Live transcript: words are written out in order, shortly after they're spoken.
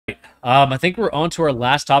I think we're on to our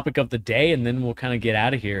last topic of the day, and then we'll kind of get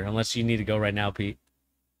out of here, unless you need to go right now, Pete.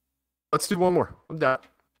 Let's do one more. I'm done.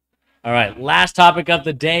 All right, last topic of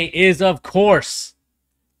the day is, of course,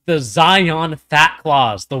 the Zion fat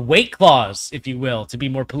clause, the weight clause, if you will, to be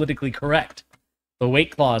more politically correct. The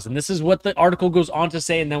weight clause. And this is what the article goes on to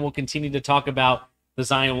say, and then we'll continue to talk about the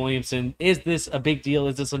Zion Williamson. Is this a big deal?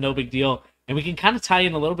 Is this a no big deal? And we can kind of tie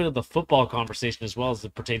in a little bit of the football conversation as well as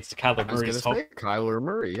it pertains to Kyler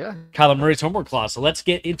Murray, yeah. Kyler Murray's homework clause. So let's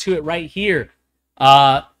get into it right here.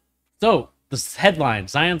 So the headline: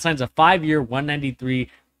 Zion signs a 5-year, $193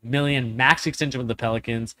 million max extension with the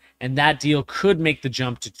Pelicans, and that deal could make the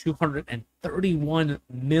jump to $231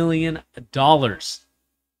 million.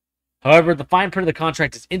 However, the fine print of the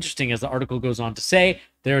contract is interesting, as the article goes on to say.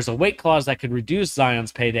 There is a weight clause that could reduce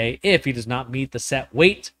Zion's payday if he does not meet the set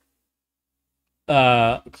weight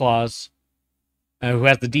clause. Who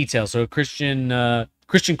has the details? So Christian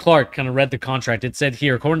Clark kind of read the contract. It said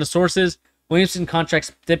here, according to sources, Williamson contract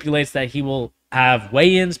stipulates that he will have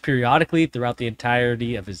weigh-ins periodically throughout the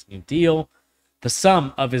entirety of his new deal. The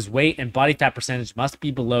sum of his weight and body fat percentage must be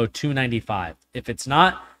below 295. If it's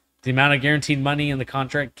not, the amount of guaranteed money in the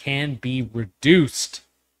contract can be reduced.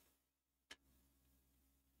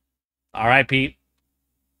 All right, Pete.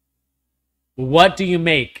 What do you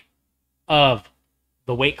make of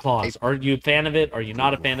the weight clause? Are you a fan of it? Are you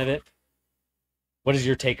not a fan of it? What is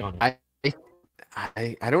your take on it?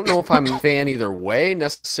 I don't know if I'm a fan either way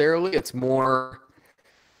necessarily. It's more,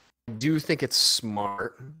 I do think it's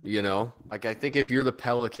smart, you know? Like, I think if you're the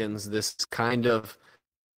Pelicans, this kind of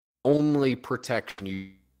only protection you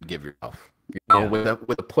give yourself. You know,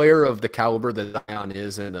 with a player of the caliber that Zion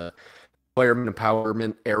is in a player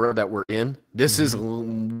empowerment era that we're in, this is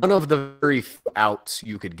one of the very few outs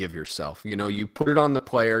you could give yourself. You know, you put it on the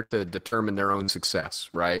player to determine their own success,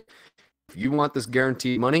 right? If you want this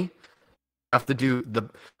guaranteed money, have to do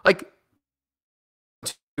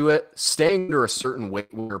do it. Staying under a certain weight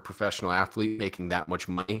when you're a professional athlete, making that much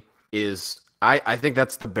money is, I think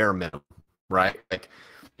that's the bare minimum, right? Like,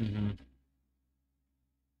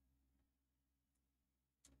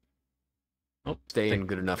 stay in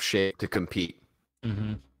good enough shape to compete.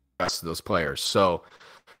 The rest of those players. So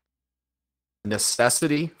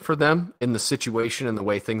necessity for them in the situation and the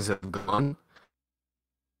way things have gone.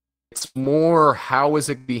 It's more, how is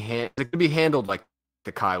it it could be handled like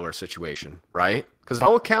the Kyler situation, right? Because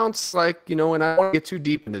all accounts, like, you know, and I don't want to get too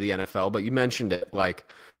deep into the NFL, but you mentioned it, like,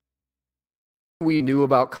 we knew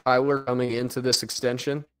about Kyler coming into this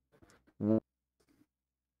extension,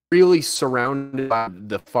 really surrounded by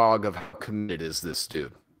the fog of how committed is this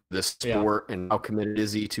dude, this sport, and how committed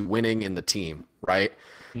is he to winning in the team, right?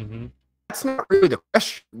 That's not really the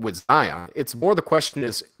question with Zion. It's more the question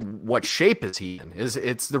is, what shape is he in?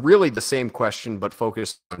 It's really the same question, but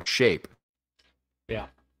focused on shape. Yeah.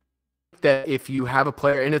 That if you have a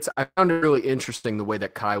player, and I found it really interesting the way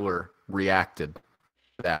that Kyler reacted to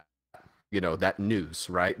that, you know, that news,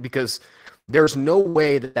 right? Because there's no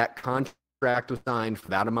way that contract was signed for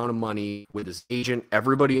that amount of money with his agent,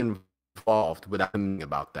 everybody involved, without him knowing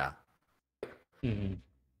about that.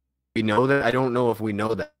 We know that. I don't know if we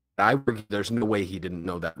know that. There's no way he didn't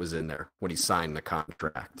know that was in there when he signed the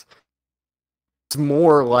contract. It's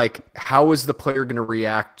more like, how is the player going to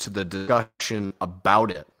react to the discussion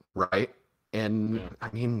about it, right? And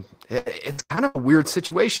I mean, it's kind of a weird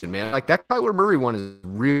situation, man. Like, that Kyler Murray one is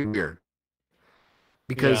really weird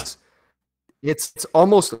because it's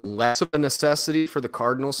almost less of a necessity for the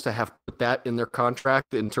Cardinals to have put that in their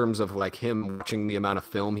contract in terms of, like, him watching the amount of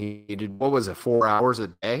film he needed. What was it, 4 hours a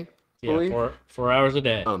day? Yeah, 4 hours a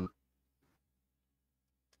day.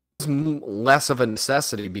 It's less of a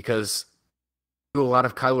necessity because a lot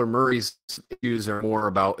of Kyler Murray's issues are more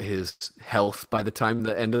about his health by the time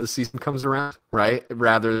the end of the season comes around, right?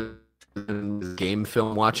 Rather than game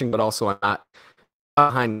film watching, but also not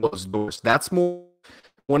behind closed doors. That's more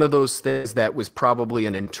one of those things that was probably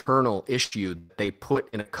an internal issue that they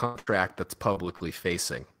put in a contract that's publicly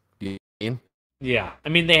facing. Do you mean? Yeah, I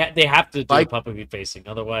mean, they have to do it publicly facing,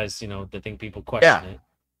 otherwise, you know, they think people question it.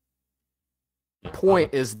 The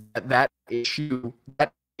point is that issue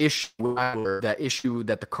that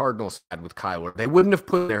the Cardinals had with Kyler, they wouldn't have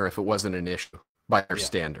put there if it wasn't an issue by their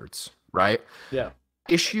standards, right? Yeah.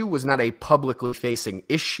 Issue was not a publicly facing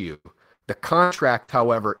issue. The contract,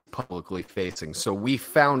 however, publicly facing. So we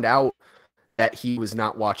found out that he was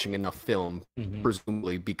not watching enough film,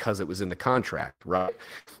 presumably because it was in the contract, right?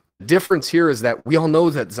 The difference here is that we all know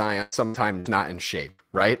that Zion sometimes not in shape,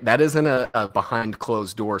 right? That isn't a behind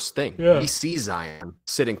closed doors thing. Yeah. We see Zion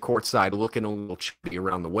sitting courtside looking a little chubby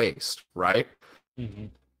around the waist, right?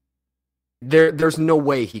 there's no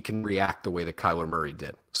way he can react the way that Kyler Murray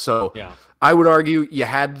did. So Yeah. I would argue you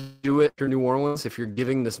had to do it for New Orleans if you're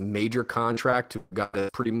giving this major contract to a guy that's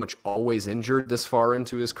pretty much always injured this far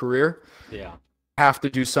into his career. Yeah. Have to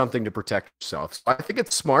do something to protect yourself. So I think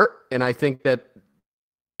it's smart, and I think that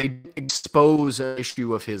they expose an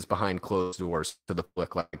issue of his behind closed doors to the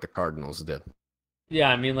public like the Cardinals did. Yeah,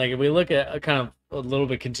 I mean, like if we look at kind of a little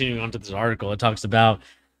bit continuing on to this article, it talks about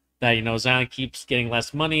that Zion keeps getting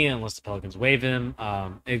less money unless the Pelicans waive him.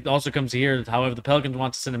 It also comes here, however, the Pelicans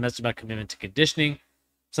want to send a message about commitment to conditioning,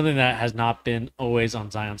 something that has not been always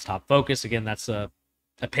on Zion's top focus. Again, that's a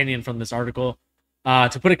opinion from this article.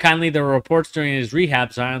 To put it kindly, there were reports during his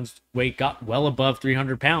rehab, Zion's weight got well above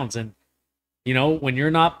 300 pounds, and when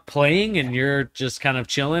you're not playing and you're just kind of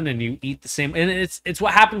chilling and you eat the same, and it's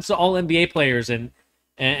what happens to all NBA players and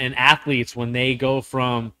athletes when they go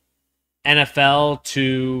from NFL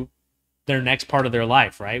to their next part of their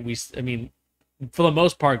life, right? I mean, for the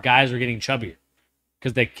most part, guys are getting chubbier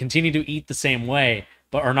because they continue to eat the same way,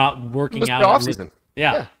 but are not working out. Off season.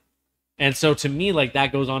 Yeah. And so to me, like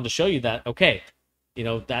that goes on to show you that, okay,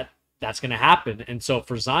 that's going to happen. And so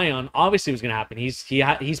for Zion, obviously it was going to happen.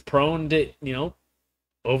 He's prone to,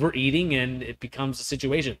 overeating, and it becomes a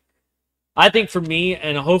situation. I think for me,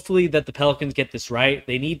 and hopefully that the Pelicans get this right,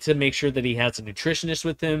 they need to make sure that he has a nutritionist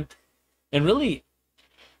with him and really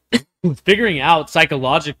figuring out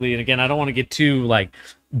psychologically. And again, I don't want to get too like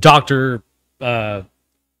doctor, fake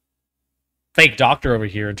doctor over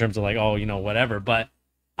here in terms of like, oh, whatever. But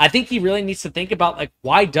I think he really needs to think about like,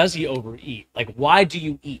 why does he overeat? Like, why do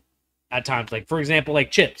you eat at times? Like, for example,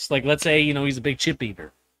 like chips. Like, let's say, he's a big chip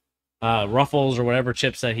eater. Ruffles or whatever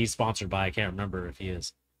chips that he's sponsored by. I can't remember if he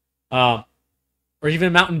is. Or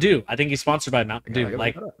even Mountain Dew. I think he's sponsored by Mountain Dew.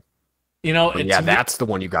 Like, that's the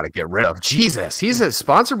one you got to get rid of. Jesus, he's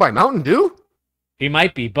sponsored by Mountain Dew? He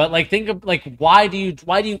might be, but like, think of like, why do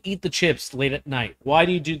you eat the chips late at night? Why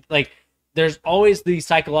do you do like? There's always the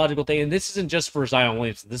psychological thing, and this isn't just for Zion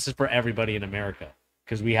Williamson. This is for everybody in America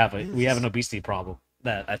because we have an obesity problem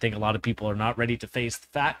that I think a lot of people are not ready to face the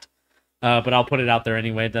fact. But I'll put it out there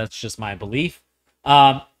anyway. That's just my belief.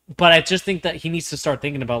 But I just think that he needs to start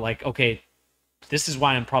thinking about like, okay, this is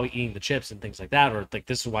why I'm probably eating the chips and things like that, or like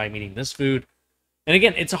this is why I'm eating this food. And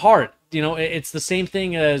again, it's hard. It's the same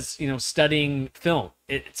thing as studying film.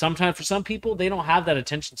 Sometimes for some people they don't have that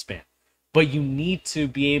attention span, but you need to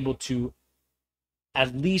be able to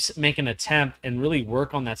at least make an attempt and really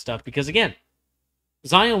work on that stuff. Because again,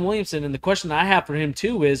 Zion Williamson, and the question that I have for him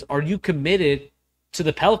too is, are you committed to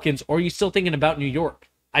the Pelicans, or are you still thinking about New York?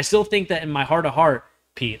 I still think that in my heart of heart,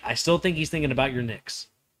 Pete, I still think he's thinking about your Knicks.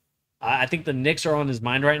 I think the Knicks are on his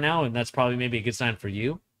mind right now, and that's probably maybe a good sign for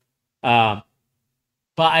you. But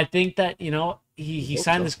I think that he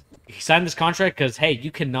signed this contract because, hey, you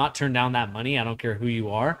cannot turn down that money. I don't care who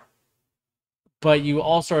you are. But you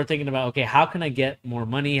also are thinking about, okay, how can I get more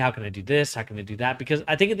money? How can I do this? How can I do that? Because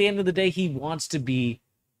I think at the end of the day, he wants to be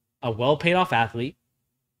a well-paid off athlete.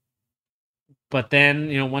 But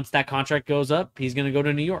then, once that contract goes up, he's going to go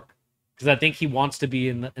to New York because I think he wants to be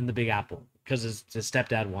in the Big Apple because his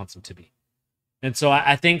stepdad wants him to be. And so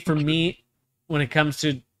I think for me, when it comes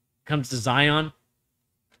to Zion,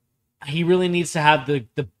 he really needs to have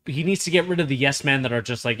he needs to get rid of the yes men that are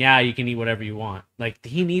just like, yeah, you can eat whatever you want. Like,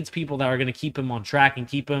 he needs people that are going to keep him on track and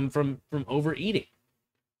keep him from overeating.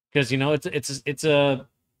 Because, it's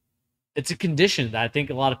a condition that I think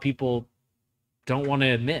a lot of people don't want to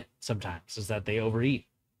admit sometimes, is that they overeat.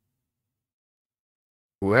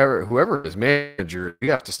 Whoever is manager, we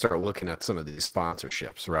have to start looking at some of these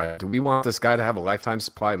sponsorships, right? Do we want this guy to have a lifetime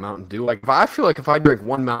supply of Mountain Dew? Like, I feel like if I drink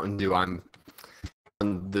one Mountain Dew, I'm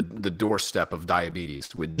on the doorstep of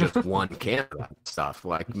diabetes with just one can of that stuff.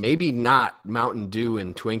 Like, maybe not Mountain Dew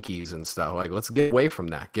and Twinkies and stuff. Like, let's get away from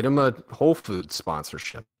that. Get him a Whole Foods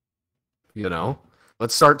sponsorship.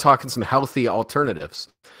 Let's start talking some healthy alternatives.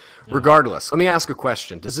 Yeah. Regardless, let me ask a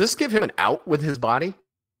question. Does this give him an out with his body?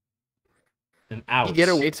 An out? You get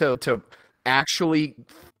a way to actually, I'm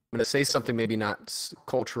going to say something maybe not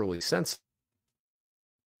culturally sensitive,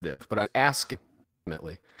 but I'm asking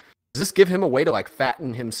ultimately, does this give him a way to like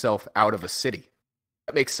fatten himself out of a city?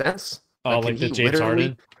 That makes sense? Oh, like the James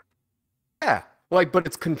Harden? Yeah. But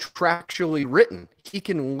it's contractually written. He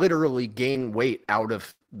can literally gain weight out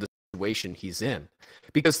of the situation he's in.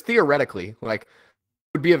 Because theoretically, it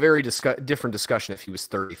would be a very different discussion if he was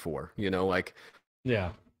 34, yeah.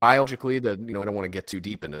 Biologically, I don't want to get too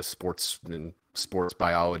deep into sports and sports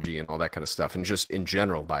biology and all that kind of stuff, and just in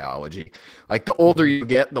general biology. Like, the older you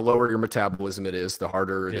get, the lower your metabolism it is, the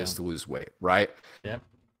harder it is to lose weight, right? Yep.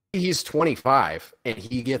 he's 25 and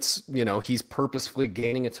he gets, he's purposefully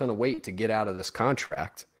gaining a ton of weight to get out of this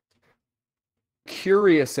contract.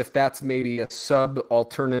 Curious if that's maybe a sub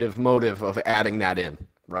alternative motive of adding that in,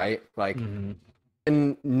 right? Like,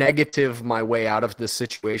 and negative my way out of this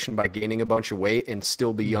situation by gaining a bunch of weight and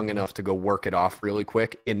still be young enough to go work it off really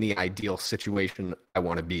quick in the ideal situation I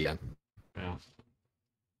want to be in. Yeah.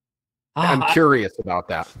 I'm curious about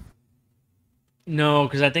that. No,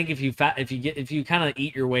 because I think if you kind of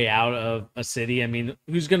eat your way out of a city, I mean,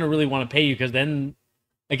 who's going to really want to pay you? Because then,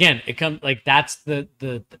 again, it comes like that's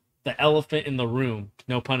the elephant in the room.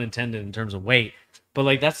 No pun intended in terms of weight, but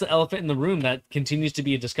like that's the elephant in the room that continues to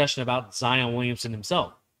be a discussion about Zion Williamson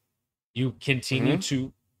himself. You continue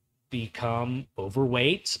to become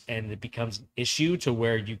overweight, and it becomes an issue to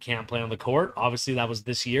where you can't play on the court. Obviously, that was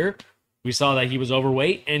this year. We saw that he was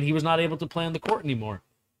overweight and he was not able to play on the court anymore.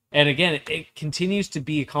 And again, it continues to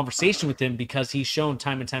be a conversation with him because he's shown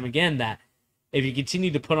time and time again that if you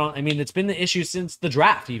continue to put on, I mean, it's been the issue since the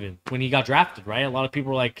draft, even when he got drafted, right? A lot of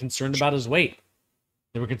people were like concerned about his weight.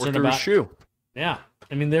 They were concerned about his shoe. Yeah.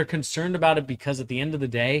 I mean, they're concerned about it because at the end of the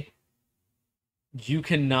day, you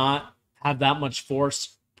cannot have that much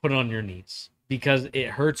force put on your knees because it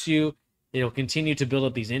hurts you. It'll continue to build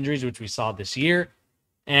up these injuries, which we saw this year.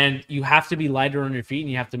 And you have to be lighter on your feet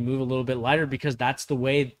and you have to move a little bit lighter because that's the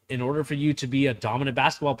way, in order for you to be a dominant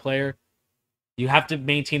basketball player, you have to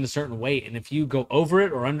maintain a certain weight. And if you go over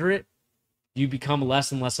it or under it, you become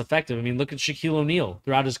less and less effective. I mean, look at Shaquille O'Neal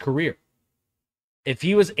throughout his career. If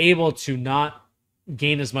he was able to not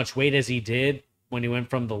gain as much weight as he did when he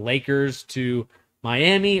went from the Lakers to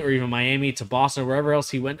Miami or even Miami to Boston or wherever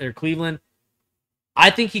else he went there, Cleveland,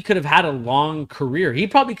 I think he could have had a long career. He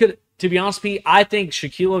probably could. To be honest with you, I think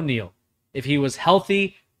Shaquille O'Neal, if he was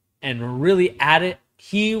healthy and really at it,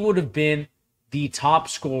 he would have been the top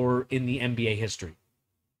scorer in the NBA history.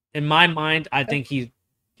 In my mind, I think he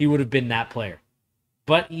would have been that player.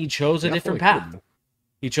 But he chose a different path.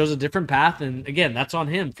 He chose a different path, and again, that's on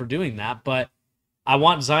him for doing that. But I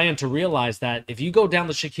want Zion to realize that if you go down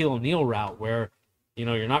the Shaquille O'Neal route where,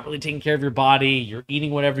 you're not really taking care of your body, you're eating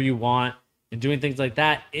whatever you want, and doing things like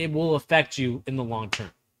that, it will affect you in the long term.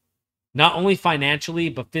 Not only financially,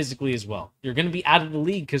 but physically as well. You're going to be out of the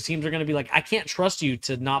league because teams are going to be like, I can't trust you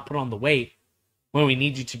to not put on the weight when we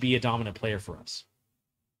need you to be a dominant player for us.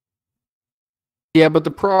 Yeah, but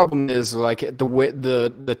the problem is like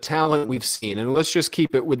the talent we've seen, and let's just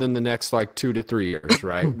keep it within the next like 2 to 3 years,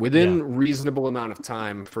 right? Within reasonable amount of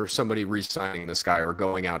time for somebody re-signing this guy or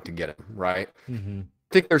going out to get him, right?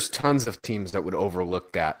 I think there's tons of teams that would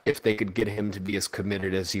overlook that if they could get him to be as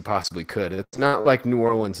committed as he possibly could. It's not like New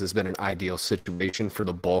Orleans has been an ideal situation for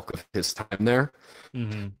the bulk of his time there.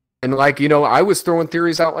 And I was throwing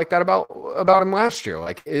theories out like that about him last year.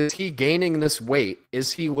 Like, is he gaining this weight?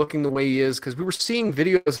 Is he looking the way he is? Because we were seeing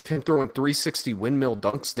videos of him throwing 360 windmill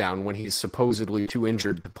dunks down when he's supposedly too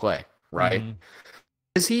injured to play, right?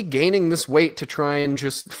 Is he gaining this weight to try and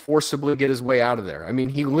just forcibly get his way out of there? I mean,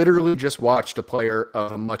 he literally just watched a player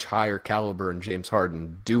of a much higher caliber in James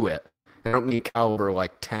Harden do it. I don't mean caliber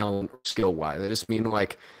like talent or skill-wise. I just mean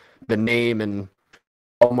like the name and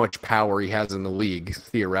how much power he has in the league,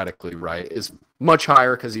 theoretically, right, is much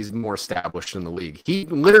higher because he's more established in the league. He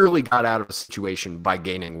literally got out of a situation by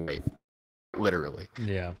gaining weight. Literally.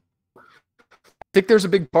 Yeah. I think there's a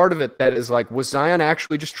big part of it that is like, was Zion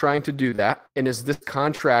actually just trying to do that? And is this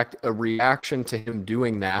contract a reaction to him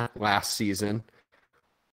doing that last season?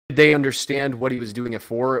 Did they understand what he was doing it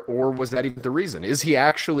for, or was that even the reason? Is he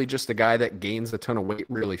actually just a guy that gains a ton of weight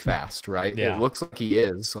really fast, right? Yeah. It looks like he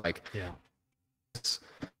is. Like, yeah.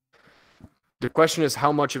 The question is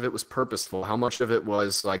how much of it was purposeful? How much of it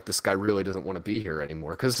was like, this guy really doesn't want to be here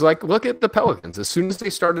anymore? Because, like, look at the Pelicans. As soon as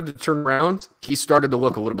they started to turn around, he started to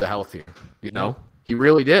look a little bit healthier. He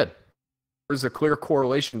really did. There's a clear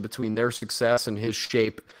correlation between their success and his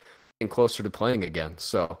shape and closer to playing again.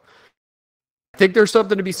 So I think there's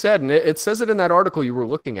something to be said. And it says it in that article you were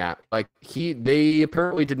looking at. Like, they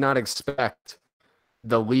apparently did not expect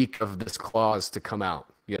the leak of this clause to come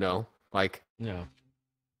out, Like, yeah.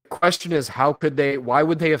 Question is, why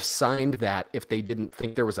would they have signed that if they didn't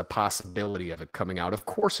think there was a possibility of it coming out? Of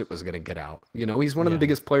course it was going to get out. He's one of the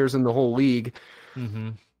biggest players in the whole league.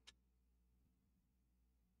 Signing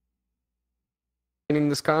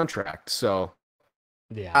this contract. So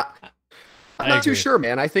yeah, I'm not too sure,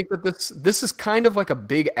 man. I think that this is kind of like a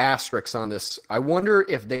big asterisk on this. I wonder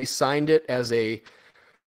if they signed it as I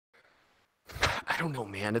don't know,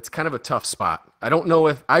 man. It's kind of a tough spot. I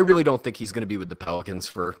really don't think he's going to be with the Pelicans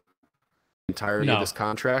for entirety of No, this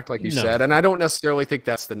contract, like you no. said. And I don't necessarily think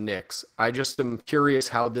that's the Knicks. I just am curious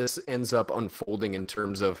how this ends up unfolding in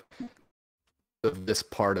terms of this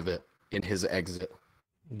part of it in his exit.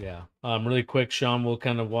 Yeah. Really quick, Sean, we'll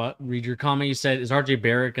kind of read your comment. You said, is RJ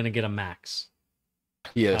Barrett going to get a max?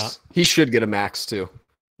 He is. He should get a max too.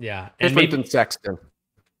 Yeah. And Different than Sexton.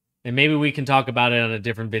 And maybe we can talk about it on a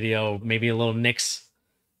different video. Maybe a little Knicks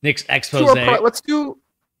expose.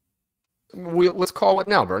 Let's call it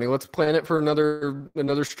now, Bernie. Let's plan it for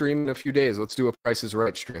another stream in a few days. Let's do a Price is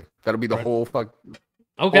Right stream. That'll be the whole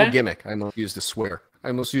gimmick. I almost used a swear. I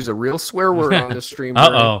almost used a real swear word on this stream.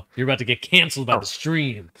 You're about to get canceled by the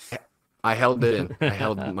stream. I held it in. I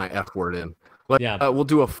held my F word in. We'll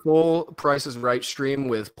do a full Price is Right stream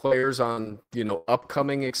with players on,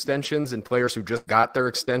 upcoming extensions and players who just got their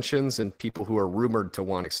extensions and people who are rumored to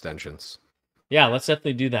want extensions. Yeah, let's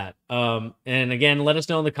definitely do that. And again, let us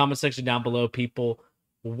know in the comment section down below, people,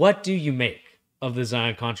 what do you make of the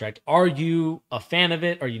Zion contract? Are you a fan of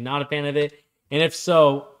it? Are you not a fan of it? And if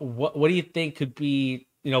so, what do you think could be,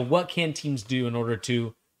 what can teams do in order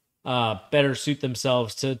to better suit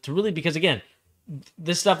themselves to really, because again,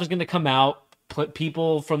 this stuff is going to come out.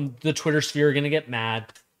 People from the Twitter sphere are going to get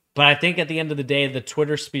mad. But I think at the end of the day, the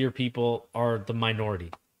Twitter sphere people are the minority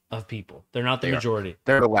of people. They're not the majority.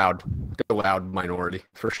 They're the loud minority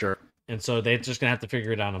for sure. And so they're just gonna have to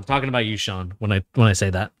figure it out. I'm talking about you, Sean, when I say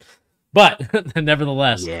that. But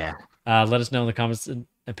nevertheless, let us know in the comments and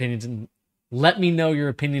opinions, and let me know your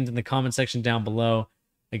opinions in the comment section down below.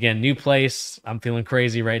 Again, new place. I'm feeling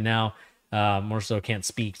crazy right now. More so can't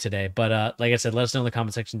speak today. But like I said, let us know in the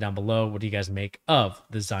comment section down below. What do you guys make of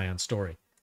the Zion story?